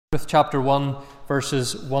Ruth chapter 1,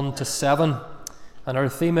 verses 1 to 7. And our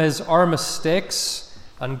theme is Our Mistakes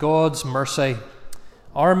and God's Mercy.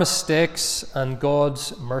 Our mistakes and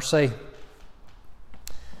God's mercy.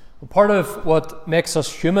 Part of what makes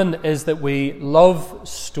us human is that we love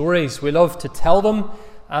stories. We love to tell them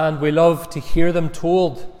and we love to hear them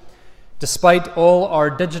told. Despite all our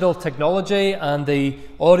digital technology and the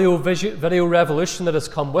audio-video revolution that has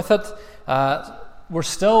come with it, we're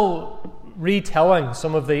still retelling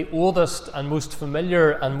some of the oldest and most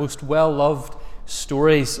familiar and most well-loved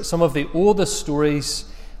stories. Some of the oldest stories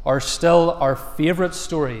are still our favourite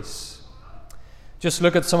stories. Just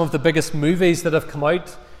look at some of the biggest movies that have come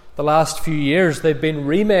out the last few years. They've been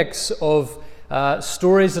remakes of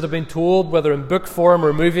stories that have been told, whether in book form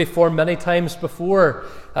or movie form, many times before.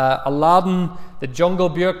 Aladdin, the Jungle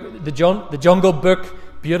Book,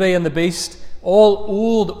 Beauty and the Beast, all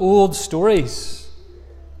old stories.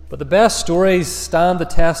 But the best stories stand the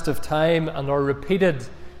test of time and are repeated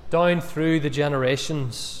down through the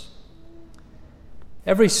generations.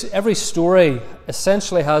 Every story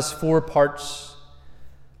essentially has four parts.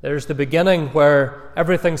 There's the beginning where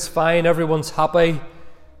everything's fine, everyone's happy.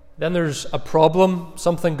 Then there's a problem,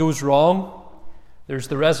 something goes wrong. There's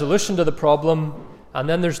the resolution to the problem. And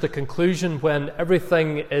then there's the conclusion when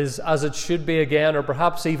everything is as it should be again, or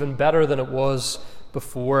perhaps even better than it was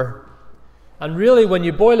before. And really, when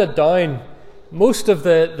you boil it down, most of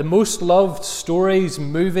the most loved stories,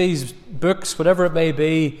 movies, books, whatever it may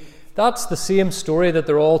be, that's the same story that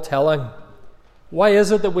they're all telling. Why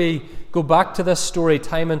is it that we go back to this story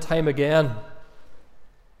time and time again?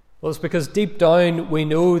 Well, it's because deep down we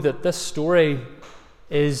know that this story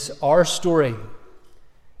is our story.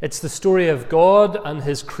 It's the story of God and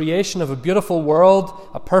His creation of a beautiful world,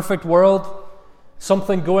 a perfect world,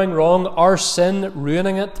 something going wrong, our sin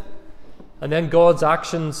ruining it, and then God's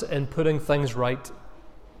actions in putting things right.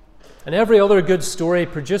 And every other good story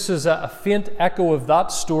produces a faint echo of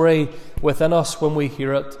that story within us when we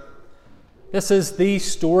hear it. This is the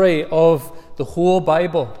story of the whole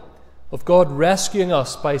Bible, of God rescuing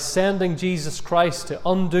us by sending Jesus Christ to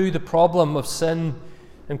undo the problem of sin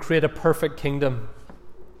and create a perfect kingdom.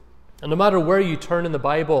 And no matter where you turn in the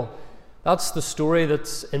Bible, that's the story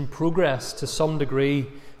that's in progress to some degree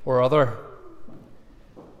or other.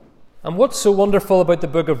 And what's so wonderful about the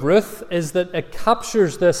book of Ruth is that it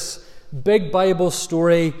captures this big Bible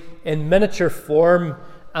story in miniature form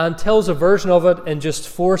and tells a version of it in just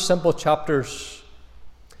 4 simple chapters.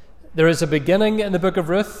 There is a beginning in the book of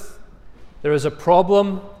Ruth, there is a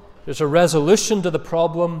problem, there's a resolution to the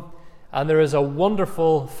problem, and there is a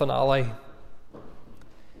wonderful finale.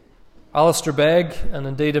 Alistair Begg, and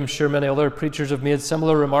indeed I'm sure many other preachers have made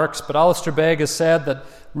similar remarks, but Alistair Begg has said that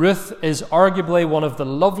Ruth is arguably one of the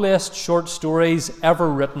loveliest short stories ever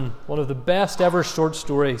written, one of the best ever short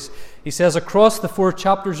stories. He says across the 4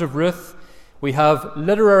 chapters of Ruth, we have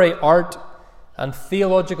literary art and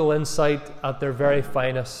theological insight at their very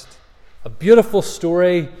finest. A beautiful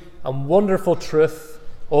story and wonderful truth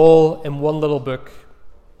all in one little book.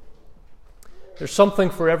 There's something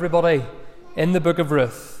for everybody in the book of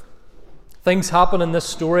Ruth. Things happen in this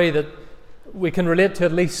story that we can relate to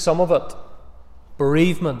at least some of it.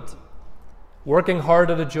 Bereavement, working hard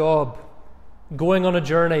at a job, going on a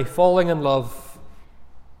journey, falling in love.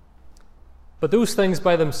 But those things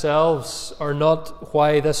by themselves are not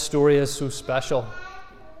why this story is so special.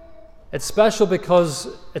 It's special because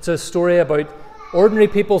it's a story about ordinary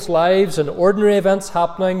people's lives and ordinary events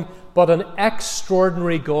happening, but an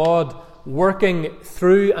extraordinary God working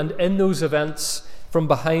through and in those events from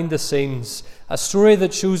behind the scenes. A story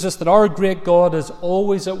that shows us that our great God is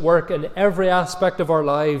always at work in every aspect of our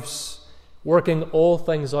lives, working all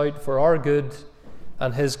things out for our good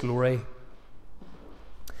and His glory.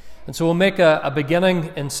 And so we'll make a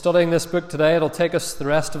beginning in studying this book today. It'll take us the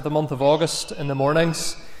rest of the month of August in the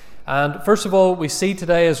mornings. And first of all, we see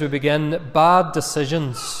today as we begin bad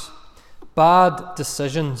decisions. Bad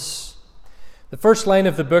decisions. The first line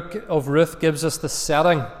of the book of Ruth gives us the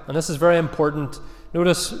setting, and this is very important.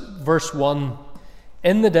 Notice verse 1.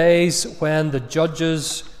 In the days when the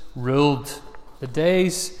judges ruled. The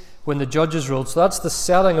days when the judges ruled. So that's the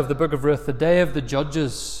setting of the book of Ruth, the day of the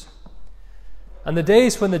judges. And the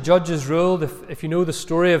days when the judges ruled, if you know the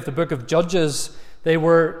story of the book of Judges, they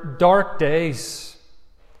were dark days.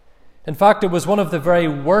 In fact, it was one of the very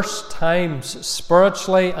worst times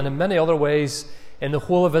spiritually and in many other ways in the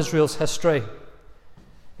whole of Israel's history.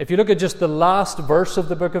 If you look at just the last verse of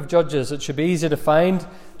the book of Judges, it should be easy to find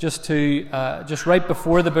just right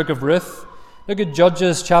before the book of Ruth. Look at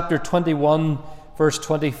Judges chapter 21, verse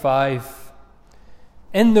 25.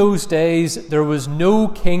 In those days there was no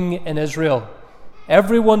king in Israel,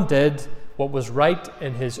 everyone did what was right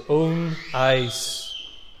in his own eyes.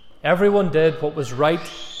 Everyone did what was right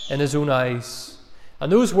in his own eyes. And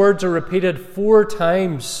those words are repeated 4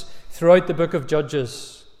 times throughout the book of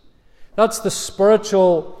Judges. That's the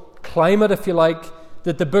spiritual climate, if you like,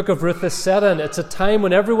 that the book of Ruth is set in. It's a time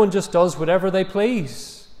when everyone just does whatever they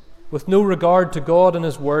please, with no regard to God and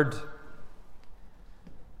his word.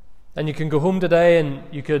 And you can go home today and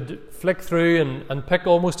you could flick through and pick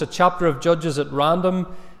almost a chapter of Judges at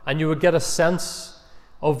random, and you would get a sense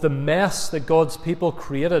of the mess that God's people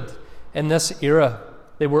created in this era.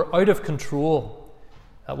 They were out of control.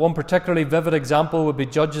 One particularly vivid example would be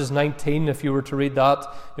Judges 19. If you were to read that,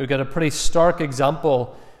 you would get a pretty stark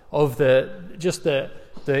example of the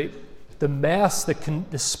mess,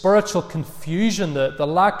 the spiritual confusion, the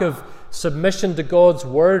lack of submission to God's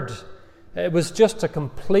word. It was just a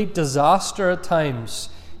complete disaster at times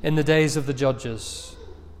in the days of the Judges.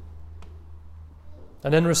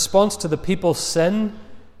 And in response to the people's sin,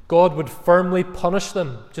 God would firmly punish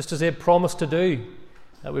them, just as he had promised to do.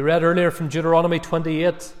 We read earlier from Deuteronomy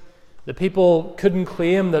 28. The people couldn't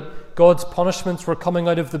claim that God's punishments were coming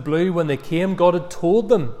out of the blue when they came. God had told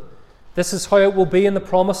them, this is how it will be in the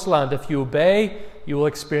promised land. If you obey, you will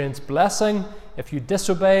experience blessing. If you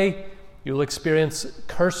disobey, you will experience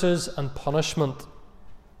curses and punishment.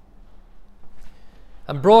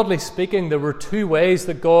 And broadly speaking, there were 2 ways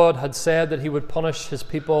that God had said that he would punish his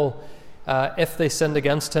people if they sinned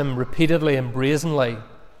against him repeatedly and brazenly.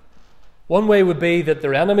 One way would be that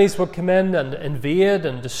their enemies would come in and invade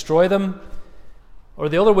and destroy them. Or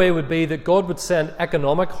the other way would be that God would send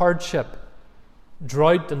economic hardship,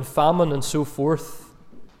 drought and famine and so forth.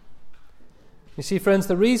 You see, friends,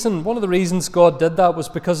 one of the reasons God did that was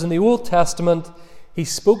because in the Old Testament, he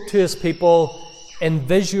spoke to his people in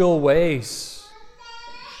visual ways.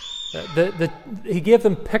 He gave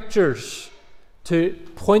them pictures to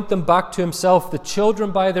point them back to himself, the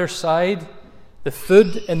children by their side, the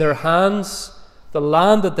food in their hands, the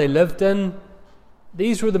land that they lived in.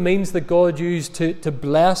 These were the means that God used to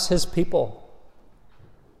bless his people.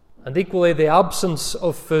 And equally, the absence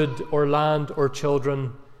of food or land or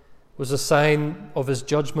children was a sign of his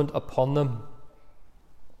judgment upon them.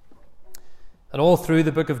 And all through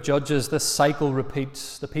the book of Judges, this cycle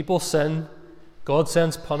repeats. The people sin, God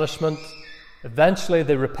sends punishment. Eventually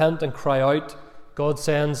they repent and cry out. God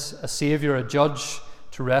sends a Saviour, a judge,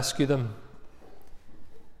 to rescue them.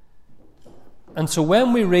 And so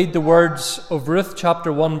when we read the words of Ruth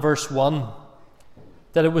chapter 1 verse 1,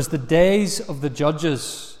 that it was the days of the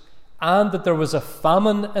judges and that there was a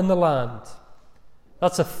famine in the land,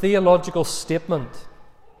 that's a theological statement.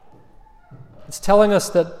 It's telling us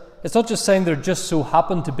that it's not just saying there just so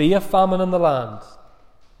happened to be a famine in the land.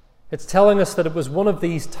 It's telling us that it was one of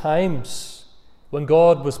these times when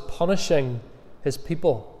God was punishing his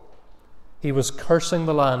people. He was cursing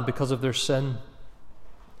the land because of their sin.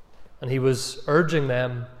 And he was urging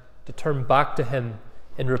them to turn back to him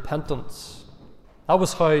in repentance. That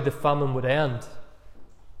was how the famine would end.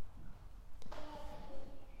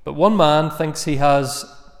 But one man thinks he has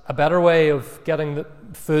a better way of getting the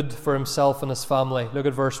food for himself and his family. Look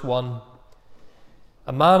at verse 1.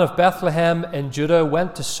 A man of Bethlehem in Judah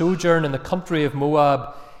went to sojourn in the country of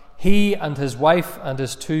Moab, he and his wife and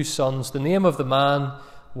his 2 sons. The name of the man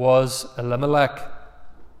was Elimelech.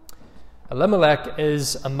 Elimelech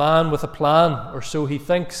is a man with a plan, or so he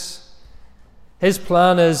thinks. His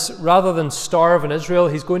plan is, rather than starve in Israel,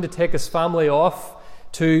 he's going to take his family off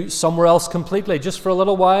to somewhere else completely, just for a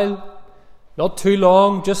little while, not too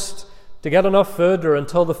long, just to get enough food or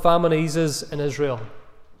until the famine eases in Israel.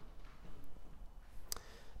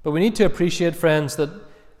 But we need to appreciate, friends, that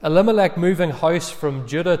Elimelech moving house from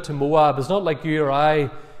Judah to Moab is not like you or I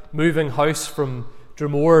moving house from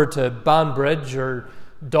Dromore to Banbridge or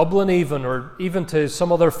Dublin even, or even to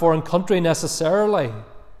some other foreign country necessarily.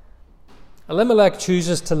 Elimelech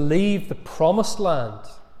chooses to leave the promised land,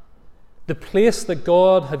 the place that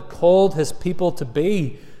God had called his people to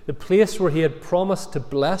be, the place where he had promised to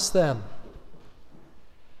bless them.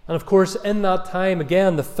 And of course, in that time,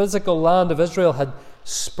 again, the physical land of Israel had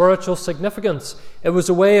spiritual significance. It was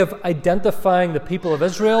a way of identifying the people of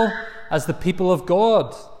Israel as the people of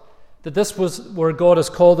God. That this was where God has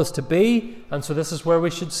called us to be, and so this is where we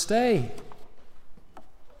should stay.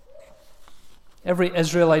 Every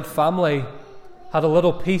Israelite family had a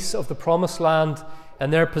little piece of the promised land in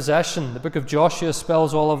their possession. The book of Joshua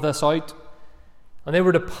spells all of this out. And they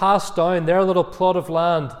were to pass down their little plot of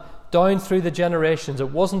land down through the generations. It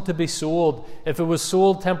wasn't to be sold. If it was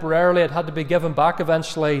sold temporarily, it had to be given back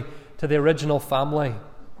eventually to the original family.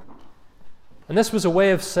 And this was a way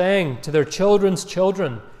of saying to their children's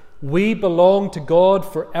children, We belong to God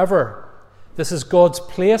forever. This is God's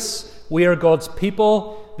place. We are God's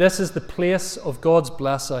people. This is the place of God's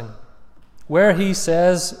blessing. Where He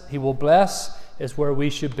says He will bless is where we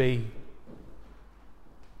should be.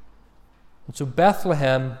 And so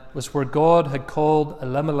Bethlehem was where God had called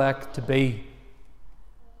Elimelech to be,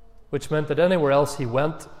 which meant that anywhere else he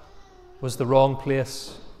went was the wrong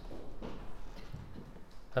place.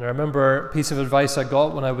 And I remember a piece of advice I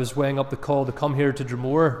got when I was weighing up the call to come here to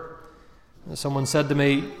Drumore. Someone said to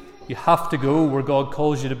me, you have to go where God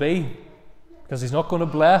calls you to be, because He's not going to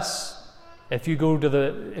bless if you go to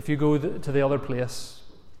the other place.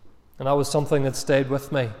 And that was something that stayed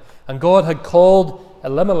with me. And God had called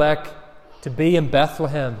Elimelech to be in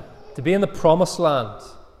Bethlehem, to be in the promised land.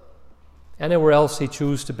 Anywhere else he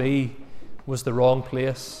chose to be was the wrong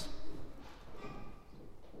place.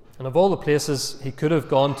 And of all the places he could have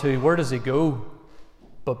gone to, where does he go?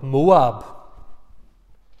 But Moab.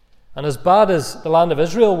 And as bad as the land of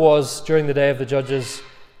Israel was during the day of the judges,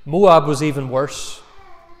 Moab was even worse.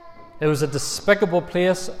 It was a despicable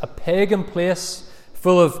place, a pagan place,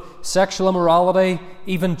 full of sexual immorality.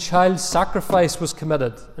 Even child sacrifice was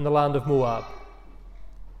committed in the land of Moab.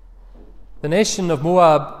 The nation of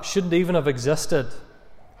Moab shouldn't even have existed.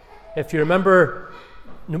 If you remember,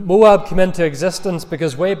 Moab came into existence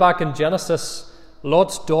because way back in Genesis,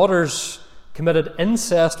 Lot's daughters committed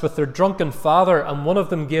incest with their drunken father, and one of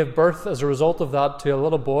them gave birth as a result of that to a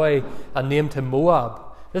little boy and named him Moab.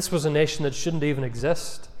 This was a nation that shouldn't even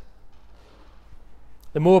exist.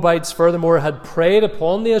 The Moabites, furthermore, had preyed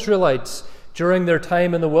upon the Israelites during their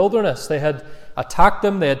time in the wilderness. They had attacked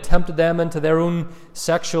them, they had tempted them into their own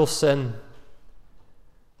sexual sin.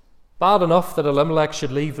 Bad enough that Elimelech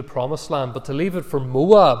should leave the promised land, but to leave it for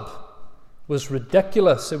Moab was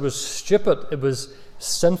ridiculous, it was stupid, it was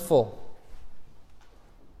sinful.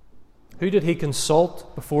 Who did he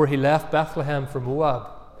consult before he left Bethlehem for Moab?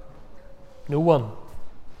 No one.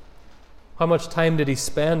 How much time did he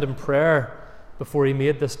spend in prayer before he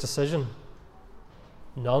made this decision?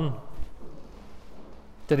 None.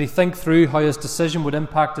 Did he think through how his decision would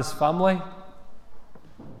impact his family?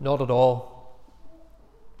 Not at all.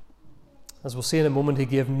 As we'll see in a moment, he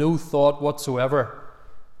gave no thought whatsoever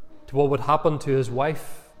to what would happen to his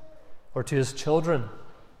wife or to his children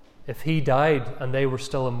if he died and they were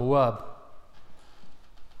still in Moab.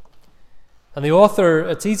 And the author,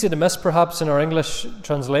 it's easy to miss perhaps in our English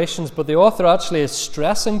translations, but the author actually is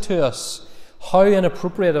stressing to us how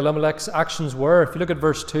inappropriate Elimelech's actions were. If you look at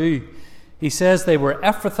verse 2, he says they were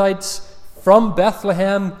Ephrathites from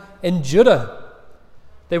Bethlehem in Judah.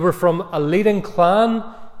 They were from a leading clan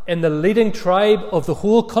in the leading tribe of the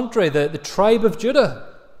whole country, the tribe of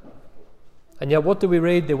Judah. And yet what do we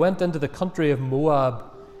read? They went into the country of Moab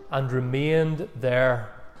and remained there.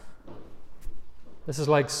 This is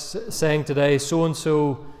like saying today,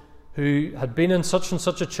 so-and-so who had been in such and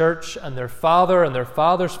such a church, and their father and their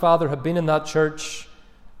father's father had been in that church,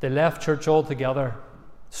 they left church altogether,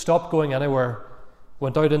 stopped going anywhere,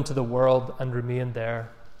 went out into the world and remained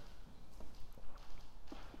there.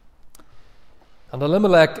 And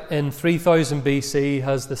Elimelech in 3000 BC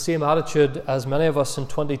has the same attitude as many of us in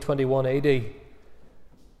 2021 AD.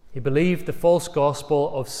 He believed the false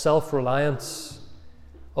gospel of self-reliance,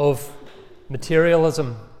 of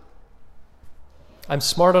materialism. I'm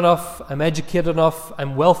smart enough, I'm educated enough,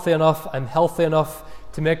 I'm wealthy enough, I'm healthy enough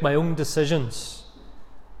to make my own decisions,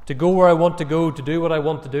 to go where I want to go, to do what I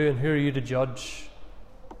want to do, and who are you to judge?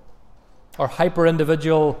 Our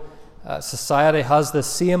hyper-individual society has the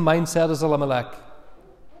same mindset as Elimelech.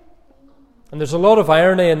 And there's a lot of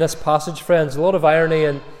irony in this passage, friends, a lot of irony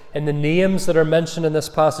in the names that are mentioned in this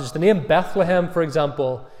passage. The name Bethlehem, for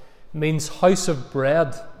example, means house of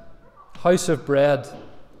bread. House of bread.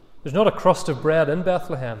 There's not a crust of bread in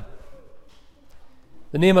Bethlehem.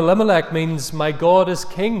 The name Elimelech means my God is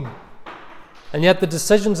king. And yet the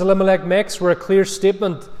decisions Elimelech makes were a clear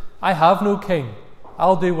statement, I have no king.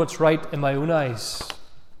 I'll do what's right in my own eyes.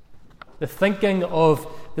 The thinking of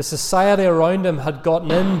the society around him had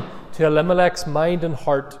gotten in to Elimelech's mind and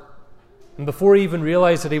heart. And before he even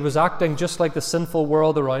realized that he was acting just like the sinful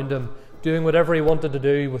world around him, doing whatever he wanted to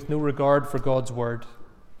do with no regard for God's word.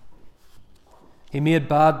 He made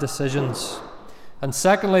bad decisions. And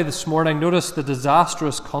secondly, this morning, notice the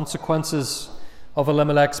disastrous consequences of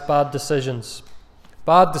Elimelech's bad decisions.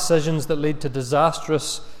 Bad decisions that lead to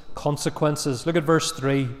disastrous consequences. Look at verse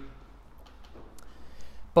 3.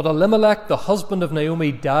 But Elimelech, the husband of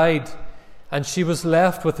Naomi, died, and she was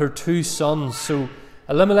left with her 2 sons. So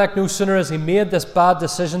Elimelech, no sooner has he made this bad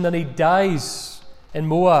decision than he dies in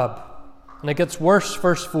Moab. And it gets worse,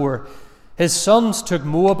 verse 4. His sons took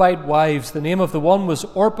Moabite wives. The name of the one was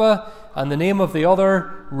Orpah, and the name of the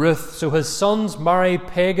other Ruth. So his sons marry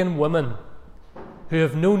pagan women who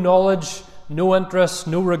have no knowledge, no interest,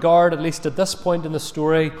 no regard, at least at this point in the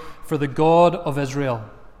story, for the God of Israel.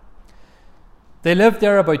 They lived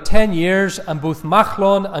there about 10 years, and both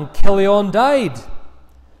Machlon and Chilion died,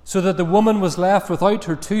 so that the woman was left without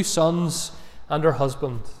her 2 sons and her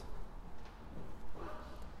husband.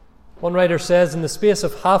 One writer says, in the space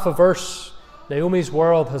of half a verse, Naomi's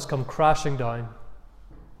world has come crashing down.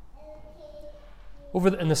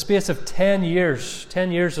 In the space of 10 years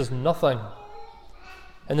is nothing.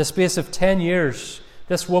 In the space of 10 years,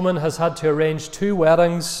 this woman has had to arrange 2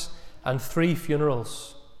 weddings and 3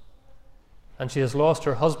 funerals. And she has lost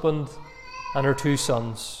her husband and her 2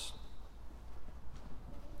 sons.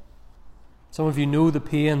 Some of you know the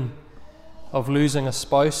pain of losing a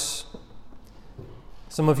spouse.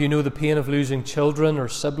 Some of you know the pain of losing children or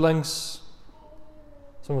siblings.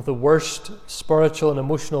 Some of the worst spiritual and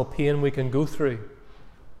emotional pain we can go through.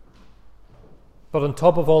 But on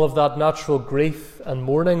top of all of that natural grief and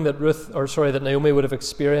mourning that Naomi would have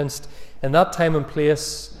experienced in that time and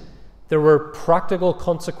place, there were practical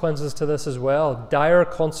consequences to this as well, dire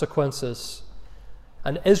consequences.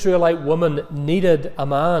 An Israelite woman needed a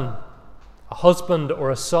man, a husband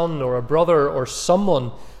or a son or a brother or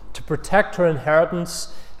someone to protect her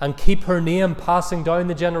inheritance and keep her name passing down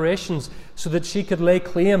the generations so that she could lay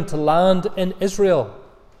claim to land in Israel.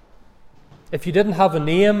 If you didn't have a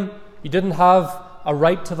name, you didn't have a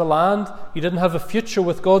right to the land, you didn't have a future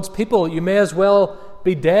with God's people, you may as well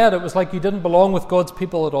be dead. It was like you didn't belong with God's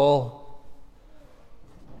people at all.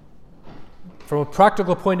 From a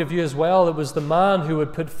practical point of view as well, it was the man who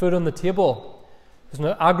would put food on the table. It was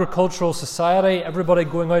an agricultural society, everybody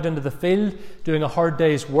going out into the field, doing a hard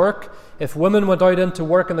day's work. If women went out into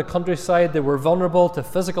work in the countryside, they were vulnerable to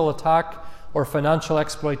physical attack or financial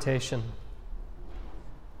exploitation.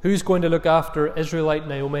 Who's going to look after Israelite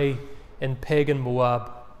Naomi in pagan Moab?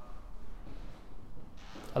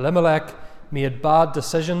 Elimelech made bad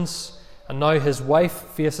decisions, and now his wife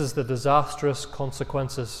faces the disastrous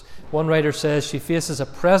consequences. One writer says she faces a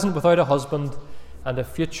present without a husband and a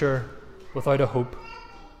future without a hope.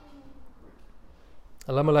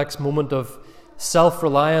 Elimelech's moment of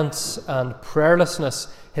self-reliance and prayerlessness,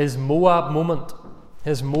 his Moab moment,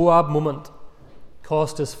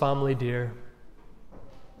 cost his family dear.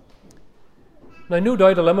 Now, no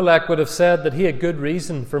doubt Elimelech would have said that he had good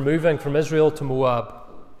reason for moving from Israel to Moab.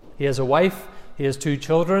 He has a wife, he has 2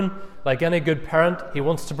 children. Like any good parent, he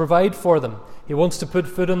wants to provide for them. He wants to put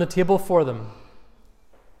food on the table for them.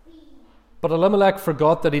 But Elimelech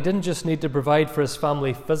forgot that he didn't just need to provide for his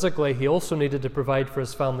family physically, he also needed to provide for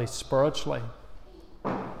his family spiritually.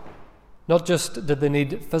 Not just did they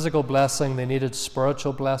need physical blessing, they needed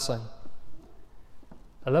spiritual blessing.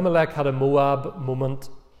 Elimelech had a Moab moment.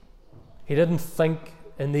 He didn't think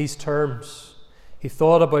in these terms. He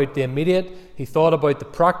thought about the immediate, he thought about the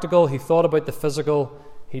practical, he thought about the physical.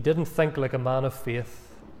 He didn't think like a man of faith.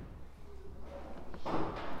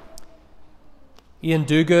 Ian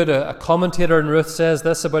Duguid, a commentator in Ruth, says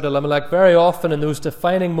this about Elimelech. Very often in those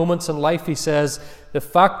defining moments in life, he says, the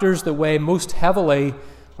factors that weigh most heavily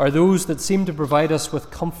are those that seem to provide us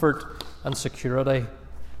with comfort and security.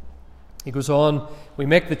 He goes on, we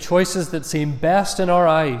make the choices that seem best in our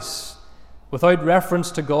eyes, without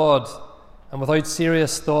reference to God and without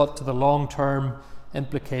serious thought to the long-term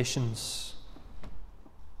implications.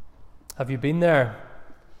 Have you been there?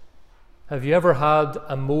 Have you ever had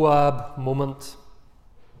a Moab moment?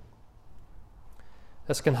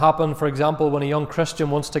 This can happen, for example, when a young Christian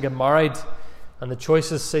wants to get married and the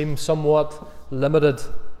choices seem somewhat limited.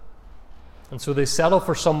 And so they settle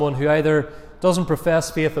for someone who either doesn't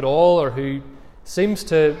profess faith at all or who seems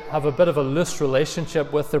to have a bit of a loose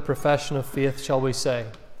relationship with their profession of faith, shall we say.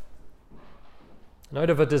 And out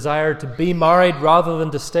of a desire to be married rather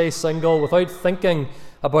than to stay single, without thinking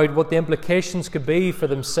about what the implications could be for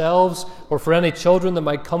themselves or for any children that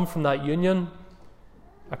might come from that union,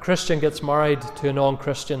 a Christian gets married to a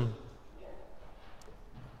non-Christian.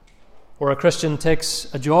 Or a Christian takes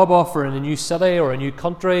a job offer in a new city or a new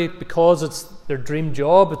country because it's their dream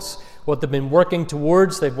job, it's what they've been working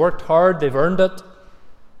towards, they've worked hard, they've earned it,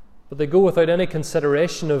 but they go without any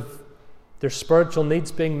consideration of their spiritual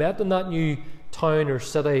needs being met in that new town or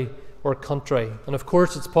city or country. And of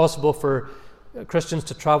course it's possible for Christians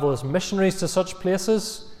to travel as missionaries to such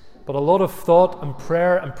places, but a lot of thought and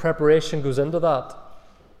prayer and preparation goes into that.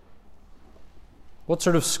 What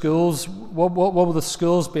sort of schools, what will the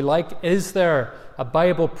schools be like? Is there a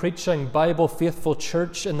Bible preaching, Bible faithful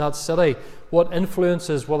church in that city? What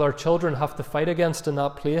influences will our children have to fight against in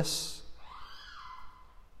that place?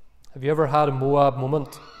 Have you ever had a Moab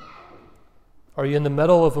moment? Are you in the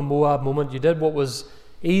middle of a Moab moment? You did what was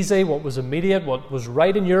easy, what was immediate, what was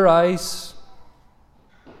right in your eyes.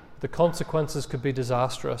 The consequences could be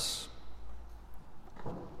disastrous.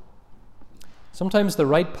 Sometimes the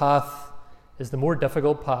right path is the more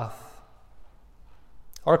difficult path.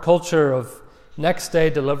 Our culture of next day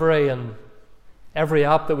delivery and every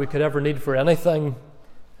app that we could ever need for anything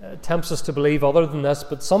tempts us to believe other than this,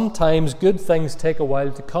 but sometimes good things take a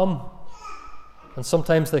while to come, and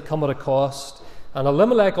sometimes they come at a cost. And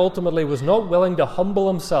Elimelech ultimately was not willing to humble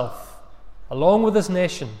himself along with his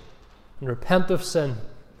nation and repent of sin.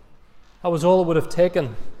 That was all it would have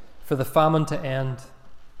taken for the famine to end.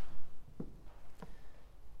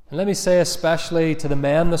 And let me say especially to the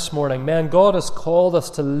men this morning, men, God has called us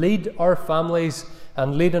to lead our families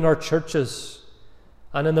and lead in our churches.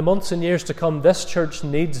 And in the months and years to come, this church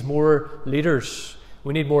needs more leaders.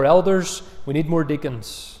 We need more elders. We need more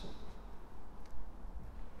deacons.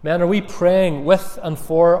 Men, are we praying with and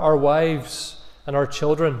for our wives and our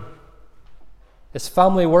children? Is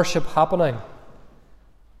family worship happening?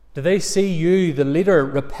 Do they see you, the leader,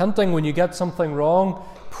 repenting when you get something wrong,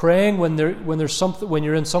 praying when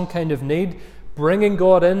you're in some kind of need, bringing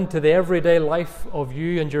God into the everyday life of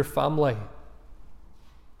you and your family?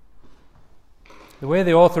 The way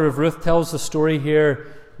the author of Ruth tells the story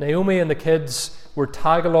here, Naomi and the kids were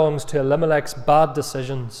tag-alongs to Elimelech's bad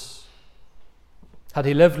decisions. Had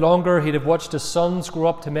he lived longer, he'd have watched his sons grow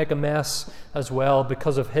up to make a mess as well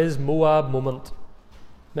because of his Moab moment.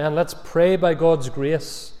 Man, let's pray by God's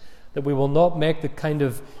grace that we will not make the kind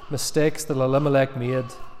of mistakes that Elimelech made.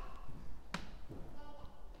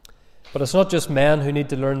 But it's not just men who need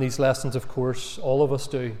to learn these lessons, of course. All of us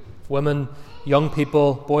do. Women, young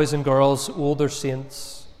people, boys and girls, older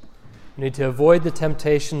saints. We need to avoid the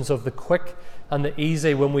temptations of the quick and the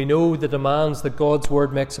easy when we know the demands that God's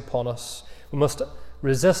word makes upon us. We must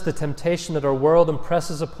resist the temptation that our world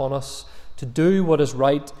impresses upon us to do what is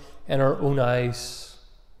right in our own eyes.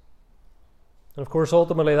 And of course,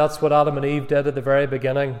 ultimately, that's what Adam and Eve did at the very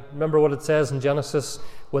beginning. Remember what it says in Genesis,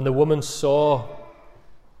 when the woman saw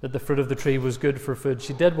that the fruit of the tree was good for food.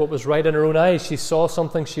 She did what was right in her own eyes. She saw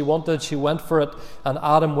something she wanted, she went for it, and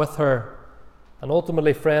Adam with her. And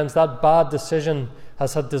ultimately, friends, that bad decision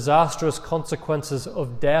has had disastrous consequences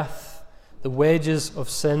of death. The wages of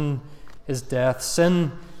sin is death.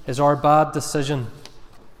 Sin is our bad decision.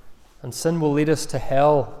 And sin will lead us to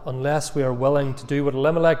hell unless we are willing to do what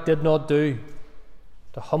Elimelech did not do,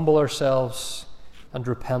 to humble ourselves and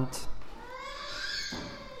repent.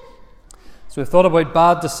 So we've thought about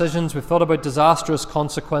bad decisions, we've thought about disastrous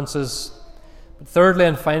consequences. But thirdly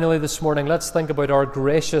and finally this morning, let's think about our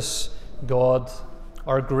gracious God.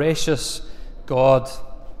 Our gracious God.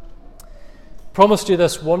 Promised you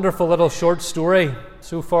this wonderful little short story.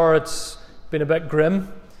 So far it's been a bit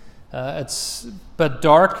grim. It's a bit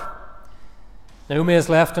dark. Naomi is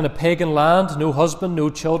left in a pagan land, no husband, no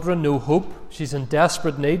children, no hope. She's in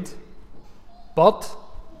desperate need. But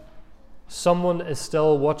someone is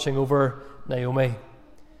still watching over Naomi.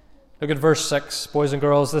 Look at verse 6, boys and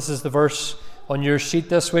girls. This is the verse on your sheet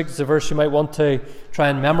this week. It's the verse you might want to try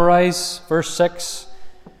and memorize. Verse 6.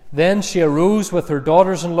 Then she arose with her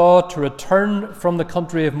daughters-in-law to return from the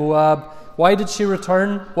country of Moab. Why did she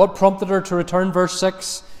return? What prompted her to return? Verse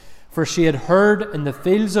 6. For she had heard in the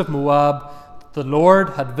fields of Moab the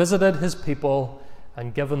Lord had visited his people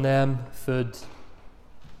and given them food.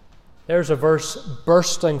 There's a verse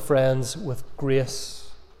bursting, friends, with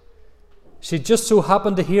grace. She just so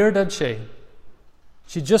happened to hear, did she?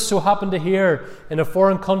 She just so happened to hear in a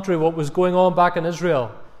foreign country what was going on back in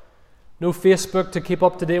Israel. No Facebook to keep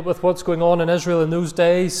up to date with what's going on in Israel in those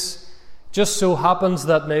days. Just so happens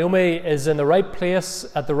that Naomi is in the right place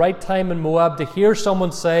at the right time in Moab to hear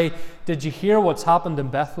someone say, "Did you hear what's happened in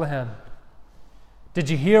Bethlehem? Did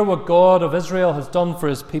you hear what God of Israel has done for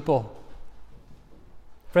his people?"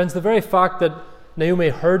 Friends, the very fact that Naomi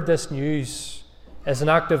heard this news is an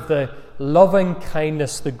act of the loving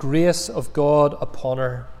kindness, the grace of God upon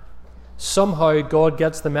her. Somehow God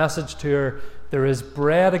gets the message to her, there is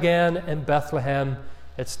bread again in Bethlehem,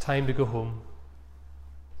 it's time to go home.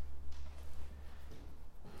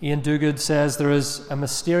 Ian Duguid says there is a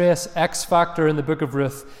mysterious X factor in the book of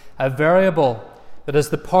Ruth, a variable that has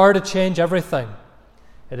the power to change everything.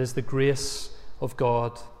 It is the grace of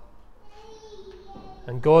God.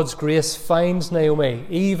 And God's grace finds Naomi,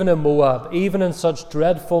 even in Moab, even in such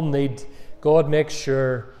dreadful need. God makes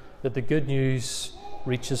sure that the good news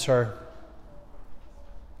reaches her.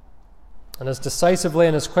 And as decisively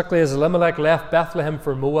and as quickly as Elimelech left Bethlehem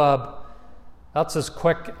for Moab, that's as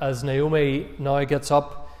quick as Naomi now gets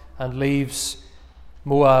up and leaves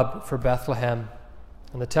Moab for Bethlehem.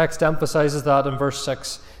 And the text emphasizes that in verse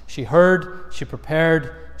 6. She heard, she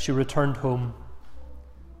prepared, she returned home.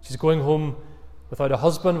 She's going home without a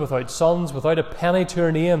husband, without sons, without a penny to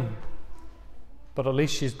her name. But at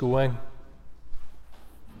least she's going.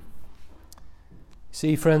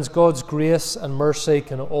 See, friends, God's grace and mercy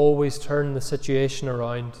can always turn the situation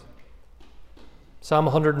around. Psalm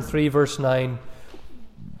 103 verse 9.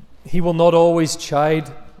 He will not always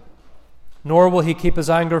chide, nor will he keep his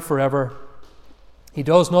anger forever. He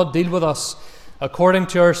does not deal with us according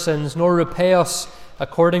to our sins, nor repay us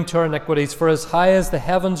according to our iniquities. For as high as the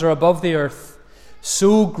heavens are above the earth,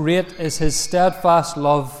 so great is his steadfast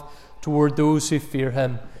love toward those who fear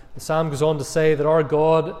him. The psalm goes on to say that our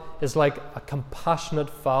God is like a compassionate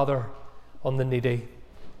father on the needy.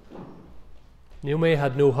 Naomi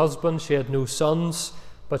had no husband, she had no sons,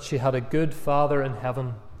 but she had a good Father in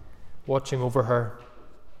heaven watching over her.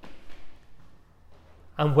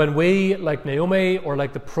 And when we, like Naomi or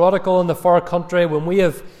like the prodigal in the far country, when we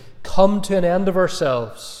have come to an end of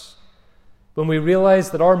ourselves, when we realize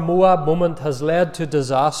that our Moab moment has led to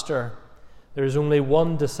disaster, there is only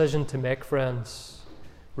one decision to make, friends: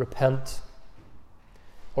 repent.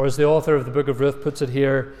 Or as the author of the book of Ruth puts it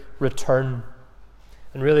here, return.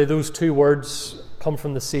 And really those two words come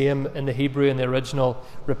from the same in the Hebrew in the original.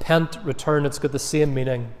 Repent, return, it's got the same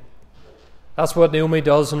meaning. That's what Naomi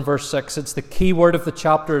does in verse 6. It's the key word of the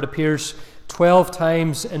chapter. It appears 12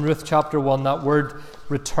 times in Ruth chapter 1, that word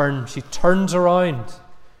return. She turns around.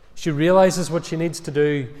 She realizes what she needs to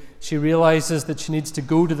do. She realizes that she needs to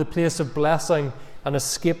go to the place of blessing and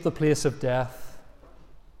escape the place of death.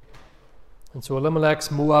 And so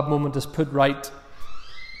Elimelech's Moab moment is put right.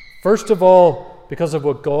 First of all, because of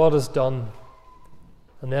what God has done,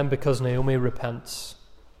 and then because Naomi repents.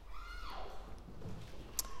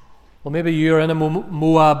 Well, maybe you're in a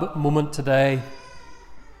Moab moment today.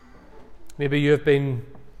 Maybe you have been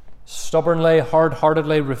stubbornly,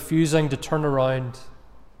 hard-heartedly refusing to turn around.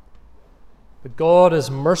 But God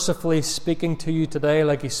is mercifully speaking to you today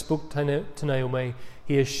like he spoke to Naomi.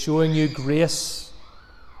 He is showing you grace.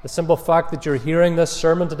 The simple fact that you're hearing this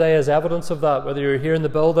sermon today is evidence of that, whether you're here in the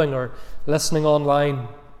building or listening online.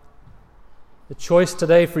 The choice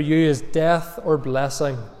today for you is death or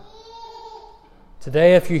blessing.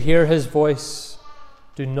 Today, if you hear his voice,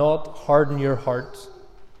 do not harden your heart.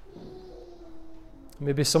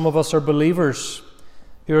 Maybe some of us are believers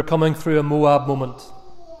who are coming through a Moab moment.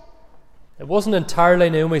 It wasn't entirely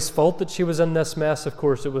Naomi's fault that she was in this mess, of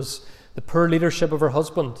course. It was the poor leadership of her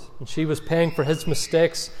husband, and she was paying for his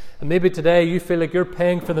mistakes. And maybe today you feel like you're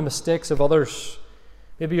paying for the mistakes of others.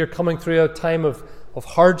 Maybe you're coming through a time of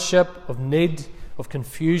hardship, of need, of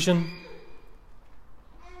confusion.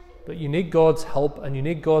 But you need God's help, and you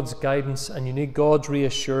need God's guidance, and you need God's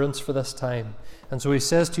reassurance for this time. And so he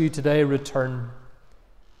says to you today, return.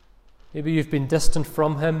 Maybe you've been distant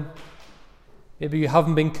from him. Maybe you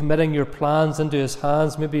haven't been committing your plans into his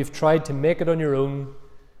hands. Maybe you've tried to make it on your own,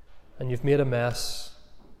 and you've made a mess.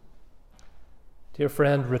 Dear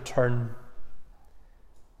friend, return.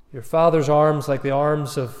 Your Father's arms, like the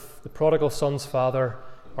arms of the prodigal son's father,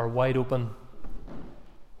 are wide open.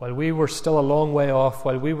 While we were still a long way off,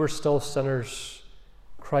 while we were still sinners,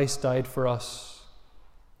 Christ died for us.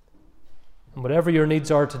 And whatever your needs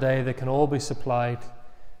are today, they can all be supplied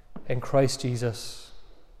in Christ Jesus.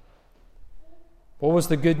 What was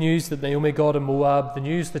the good news that Naomi got in Moab? The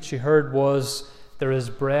news that she heard was, there is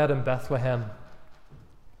bread in Bethlehem.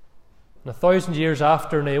 And 1,000 years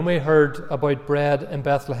after Naomi heard about bread in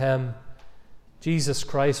Bethlehem, Jesus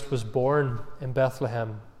Christ was born in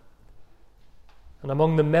Bethlehem. And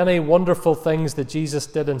among the many wonderful things that Jesus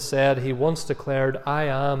did and said, he once declared, I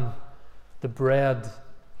am the bread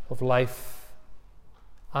of life.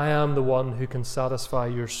 I am the one who can satisfy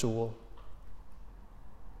your soul.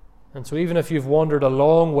 And so even if you've wandered a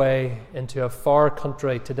long way into a far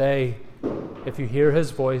country today, if you hear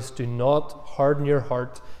his voice, do not harden your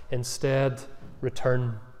heart. Instead,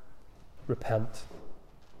 return, repent.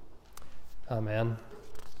 Amen.